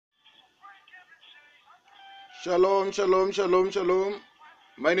Shalom, shalom, shalom, shalom.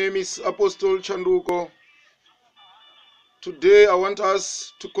 My name is Apostle Chanduko. Today I want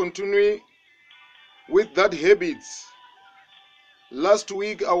us to continue with that habits. Last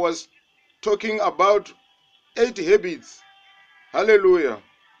week I was talking about 8 habits. Hallelujah.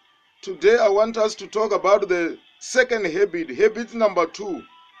 Today I want us to talk about the second habit number 2,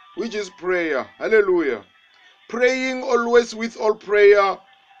 which is prayer. Hallelujah. Praying always with all prayer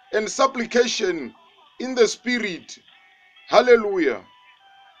and supplication in the Spirit. Hallelujah.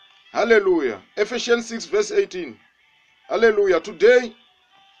 Hallelujah. Ephesians 6 verse 18. Hallelujah. Today,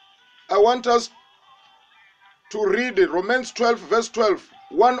 I want us to read Romans 12 verse 12.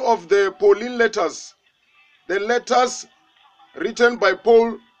 One of the Pauline letters. The letters written by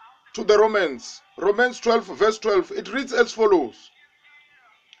Paul to the Romans. Romans 12 verse 12. It reads as follows.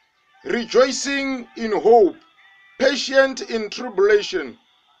 Rejoicing in hope, patient in tribulation,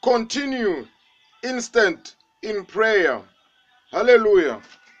 continue instant in prayer. Hallelujah.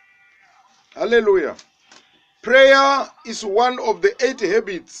 Hallelujah. Prayer is one of the 8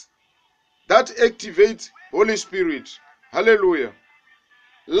 habits that activate Holy Spirit. Hallelujah.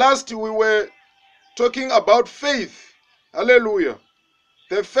 Last we were talking about faith. Hallelujah.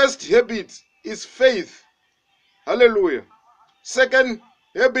 The first habit is faith. Hallelujah. Second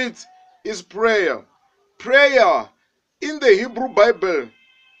habit is prayer. Prayer in the Hebrew Bible,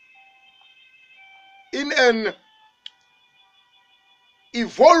 in an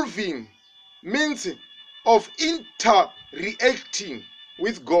evolving means of interacting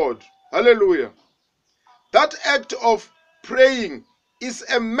with God. Hallelujah. That act of praying is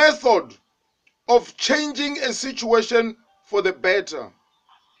a method of changing a situation for the better.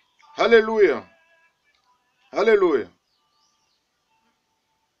 Hallelujah. Hallelujah.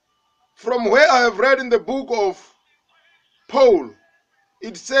 From where I have read in the book of Paul,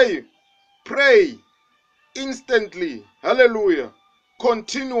 it says, pray instantly. Hallelujah.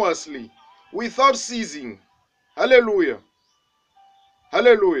 Continuously, without ceasing. Hallelujah.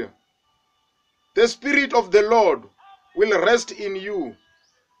 Hallelujah. The Spirit of the Lord will rest in you,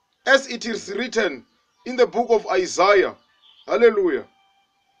 as it is written in the book of Isaiah. Hallelujah.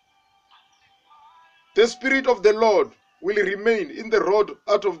 The Spirit of the Lord will remain in the rod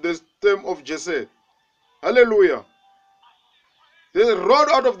out of the stem of Jesse. Hallelujah. The rod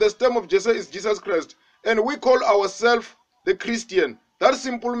out of the stem of Jesse is Jesus Christ. And we call ourselves the Christian. That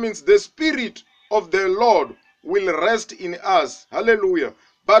simply means the Spirit of the Lord will rest in us. Hallelujah.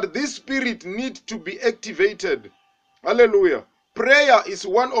 But this Spirit needs to be activated. Hallelujah. Prayer is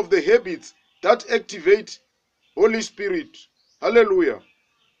one of the habits that activate Holy Spirit. Hallelujah.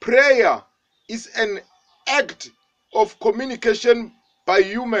 Prayer is an act of communication by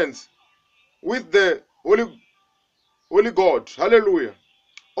humans with the Holy God. Hallelujah.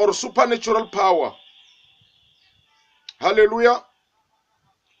 Or supernatural power. Hallelujah.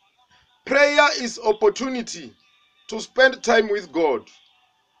 Prayer is opportunity to spend time with God.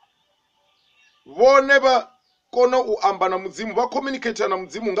 Voneva kono u amba na mudzimu, va communicate na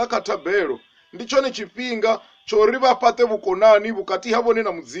mudzimu nga katabelo. Ndichone chipinga chori vapate vukonani vukati havone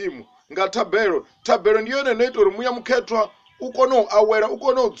na mudzimu nga tabelo. Tabelo ndiyone neto muya mukhetwa ukono awera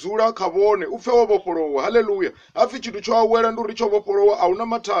ukono dzula khavone upfe wo vopolowa. Hallelujah. Afi chitu cho awera nduri cho vopolowa auna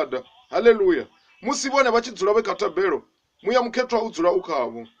mathada. Hallelujah. Musi vone vachidzula ve katabelo muya mukhetwa udzula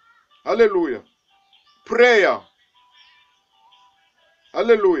ukhavo. Hallelujah. Prayer.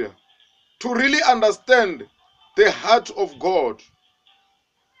 Hallelujah. To really understand the heart of God,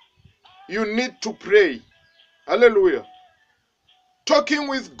 you need to pray. Hallelujah. Talking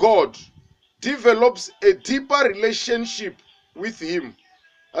with God develops a deeper relationship with Him.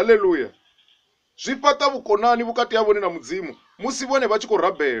 Hallelujah. Zvipata vukonani vukati yavone na mudzimu. Musivone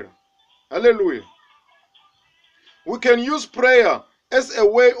vachikorabhera. Hallelujah. We can use prayer as a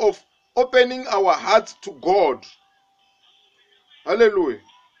way of opening our hearts to God. Hallelujah.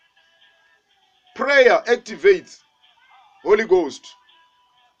 Prayer activates Holy Ghost.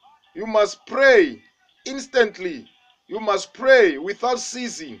 You must pray instantly. You must pray without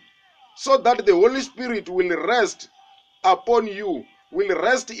ceasing, so that the Holy Spirit will rest upon you, will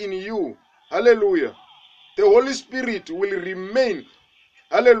rest in you. Hallelujah. The Holy Spirit will remain.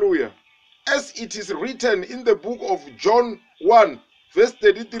 Hallelujah. As it is written in the book of John 1 verse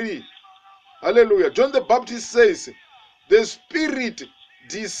 33. Hallelujah. John the Baptist says, the Spirit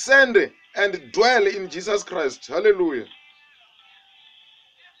descend and dwell in Jesus Christ. Hallelujah.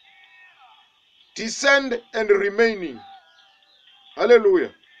 Descend and remaining.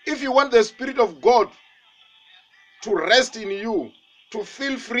 Hallelujah. If you want the Spirit of God to rest in you, to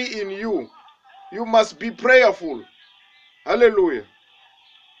feel free in you, you must be prayerful. Hallelujah.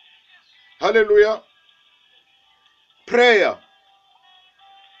 Hallelujah. prayer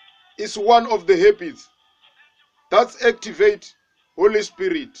is one of the habits that activate Holy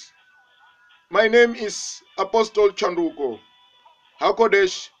Spirit. My name is Apostle Chanduko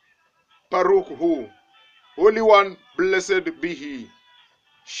Hakodesh Baruch Hu. Holy One, blessed be He.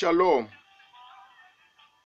 Shalom.